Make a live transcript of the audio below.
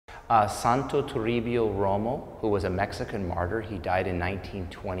Santo Toribio Romo, who was a Mexican martyr, he died in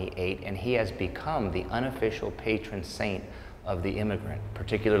 1928, and he has become the unofficial patron saint of the immigrant,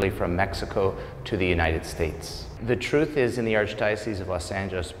 particularly from Mexico to the United States. The truth is, in the Archdiocese of Los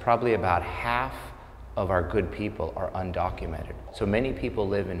Angeles, probably about half of our good people are undocumented. So many people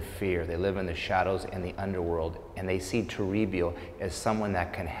live in fear. They live in the shadows and the underworld, and they see Toribio as someone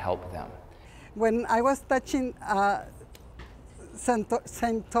that can help them. When I was touching Saint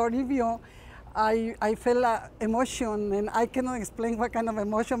Toribio, I felt emotion, and I cannot explain what kind of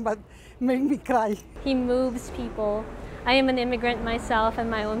emotion, but made me cry. He moves people. I am an immigrant myself and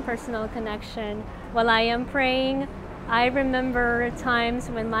my own personal connection. While I am praying, I remember times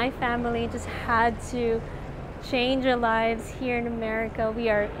when my family just had to change our lives here in America. We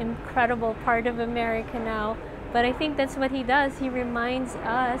are an incredible part of America now, but I think that's what he does. He reminds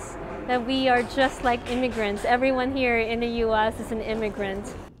us that we are just like immigrants. Everyone here in the U.S. is an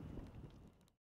immigrant.